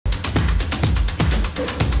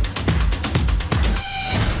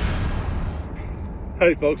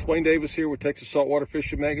Hey folks, Wayne Davis here with Texas Saltwater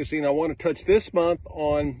Fishing Magazine. I want to touch this month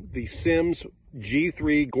on the Simms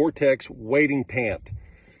G3 Gore-Tex wading pant.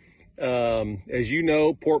 As you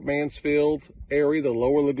know, Port Mansfield area, the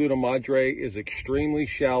lower Laguna Madre is extremely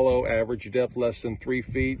shallow, average depth less than 3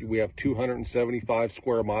 feet. We have 275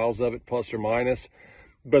 square miles of it, plus or minus.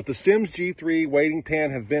 But the Simms G3 wading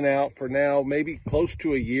pant have been out for now maybe close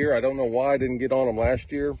to a year. I don't know why I didn't get on them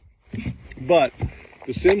last year. But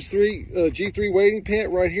the Simms G3 wading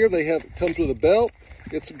pant right here, comes with a belt.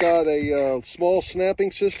 It's got a small snapping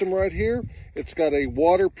system right here. It's got a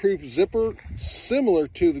waterproof zipper similar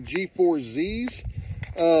to the G4Zs.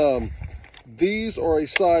 These are a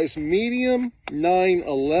size medium,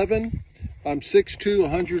 9/11. I'm 6'2",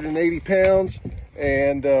 180 pounds,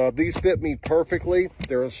 and these fit me perfectly.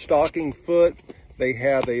 They're a stocking foot. They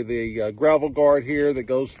have the gravel guard here that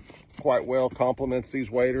goes quite well, complements these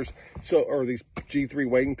waders, or these G3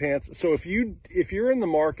 wading pants. So if you're in the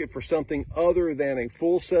market for something other than a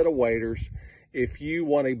full set of waders, if you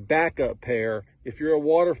want a backup pair, if you're a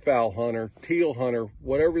waterfowl hunter, teal hunter,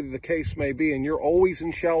 whatever the case may be, and you're always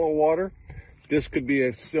in shallow water, this could be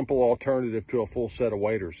a simple alternative to a full set of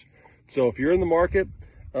waders. So if you're in the market,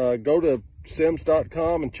 go to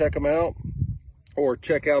simms.com and check them out, or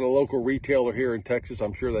check out a local retailer here in Texas.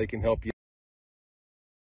 I'm sure they can help you